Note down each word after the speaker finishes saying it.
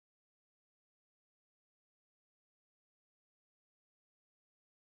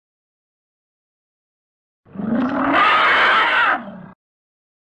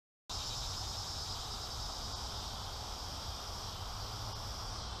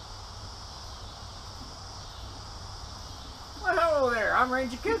I'm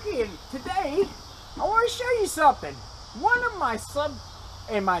Ranger Kooky, and today I want to show you something. One of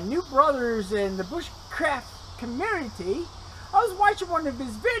my new brothers in the bushcraft community, I was watching one of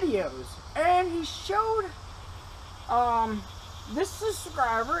his videos, and he showed this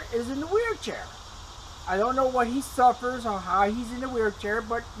subscriber is in the wheelchair. I don't know what he suffers or how he's in the wheelchair,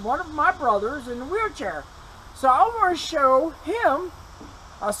 but one of my brothers in the wheelchair. So I want to show him.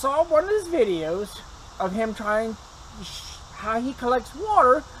 I saw one of his videos of him trying how he collects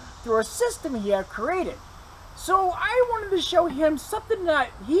water through a system he had created. So I wanted to show him something that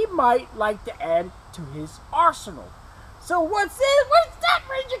he might like to add to his arsenal. So what's this? What's that,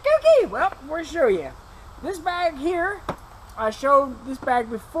 Ranger Kooky? Well, we'll show you. This bag here, I showed this bag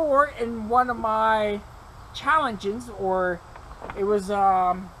before in one of my challenges, or it was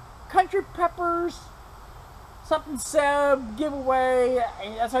country peppers, something sub giveaway,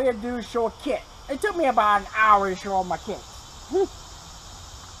 and that's all you have to do is show a kit. It took me about an hour to show all my kits.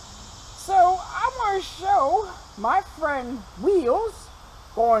 So I want to show my friend Wheels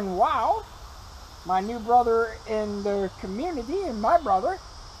going wild, my new brother in the community and my brother,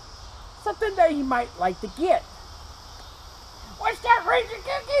 something that he might like to get. What's that, Ranger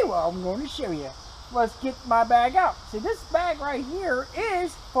Kooky? Well, I'm going to show you. Let's get my bag out. See, this bag right here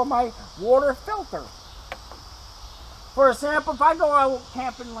is for my water filter. For example, if I go out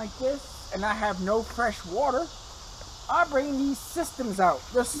camping like this and I have no fresh water, I bring these systems out.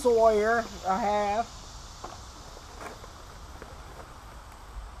 The Sawyer I have.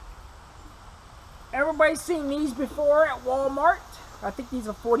 Everybody's seen these before at Walmart. I think these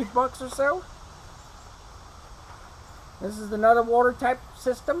are 40 bucks or so. This is another water type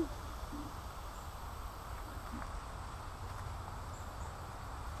system.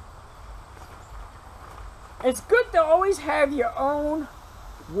 It's good to always have your own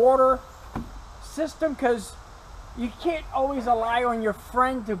water system, because you can't always rely on your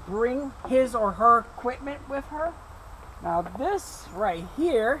friend to bring his or her equipment with her. Now this right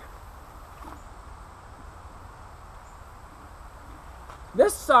here,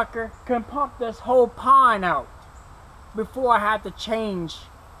 this sucker can pump this whole pond out before I have to change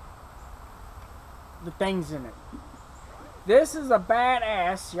the things in it. This is a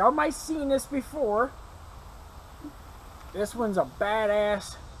badass. Y'all might have seen this before. This one's a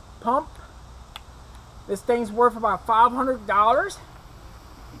badass pump. This thing's worth about $500,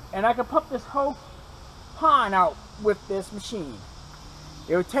 and I can pump this whole pond out with this machine.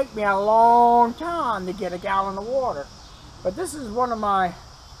 It would take me a long time to get a gallon of water, but this is one of my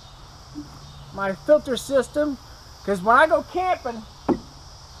filter system, because when I go camping,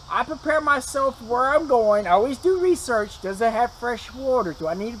 I prepare myself where I'm going. I always do research. Does it have fresh water? Do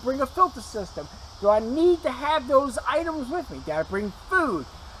I need to bring a filter system? Do I need to have those items with me? Do I bring food?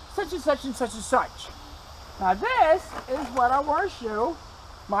 Such and such and such and such. Now this is what I want to show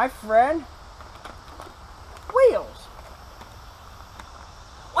my friend Wheels.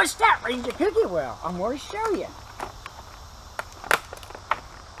 What's that, Ranger Kooky? Well, I'm going to show you.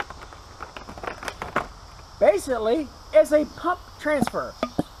 Basically, it's a pump transfer.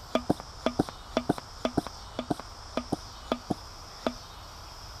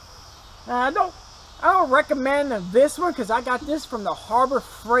 Now I don't recommend this one, because I got this from the Harbor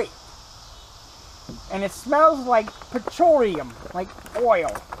Freight. And it smells like petroleum, like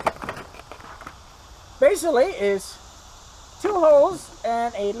oil. Basically, it's 2 holes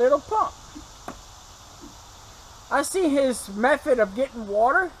and a little pump. I see his method of getting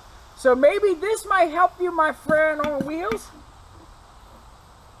water, so maybe this might help you, my friend on Wheels.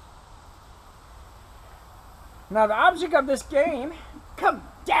 Now, the object of this game, come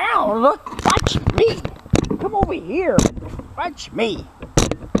down, look, watch me. Come over here, watch me.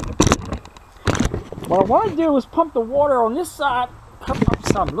 What I want to do is pump the water on this side. Pump up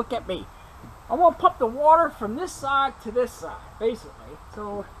some. Look at me. I want to pump the water from this side to this side, basically.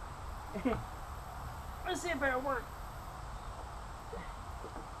 So, let's see if it'll work.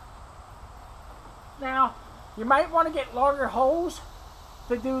 Now, you might want to get longer holes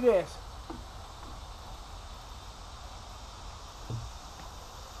to do this.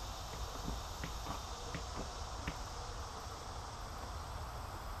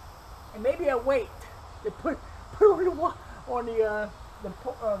 And maybe a weight. They put on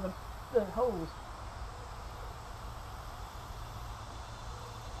the hose.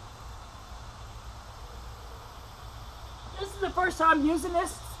 This is the first time using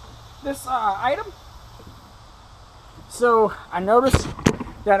this item, so I noticed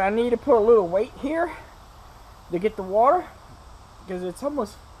that I need to put a little weight here to get the water, because it's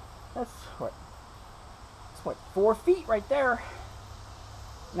almost, that's what 4 feet right there.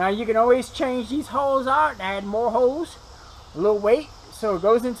 Now you can always change these holes out and add more holes, a little weight, So it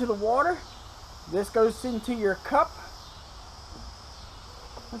goes into the water. This goes into your cup.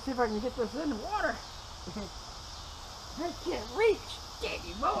 Let's see if I can get this in the water. I can't reach,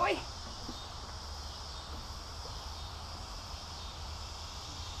 Daddy boy.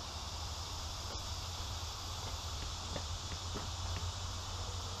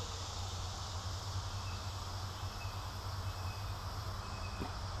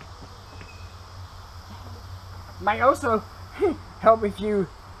 Might also help if you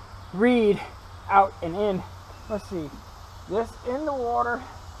read out and in. Let's see. This in the water,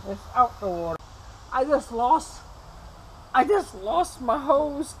 this out the water. I just lost my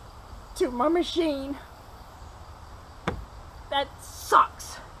hose to my machine. That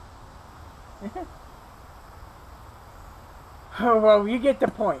sucks. Oh well, you get the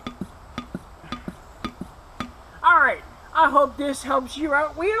point. Alright, I hope this helps you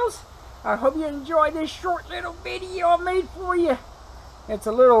out, Wheels. I hope you enjoyed this short little video I made for you. It's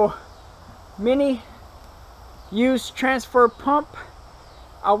a little mini used transfer pump.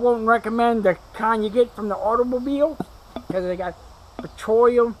 I won't recommend the kind you get from the automobile because they got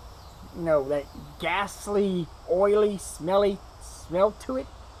petroleum, you know, that ghastly, oily, smelly smell to it.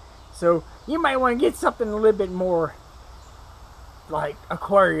 So you might want to get something a little bit more like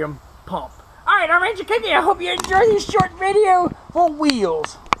aquarium pump. Alright, I'm Ranger Kooky. I hope you enjoyed this short video for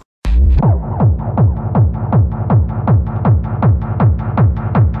Wheels.